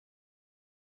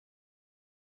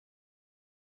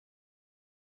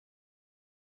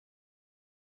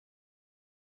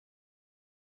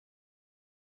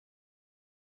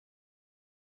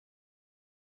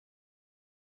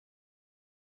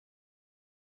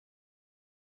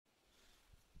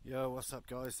Yo, what's up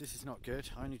guys? This is not good.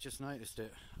 I only just noticed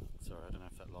it. Sorry, I don't know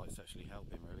if that light's actually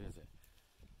helping really, is it?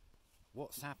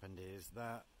 What's happened is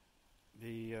that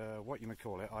the, what you may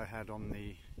call it, I had on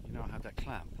the, I had that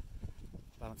clamp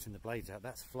balancing the blades out.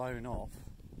 That's flown off,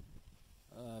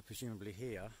 presumably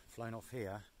here, flown off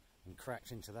here and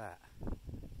cracked into that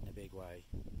in a big way.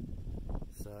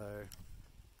 So,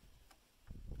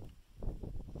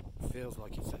 feels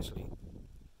like it's actually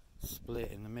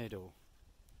split in the middle.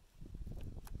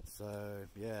 So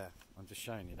yeah, I'm just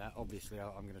showing you that. Obviously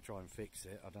I'm going to try and fix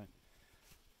it. I've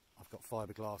got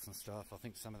fiberglass and stuff. I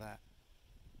think some of that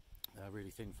really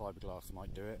thin fiberglass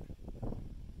might do it,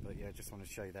 but yeah, just want to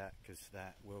show you that because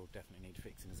that will definitely need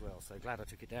fixing as well. So glad I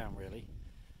took it down really,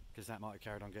 because that might have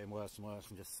carried on getting worse and worse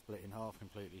and just split in half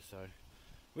completely. So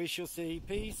we shall see.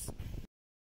 Peace.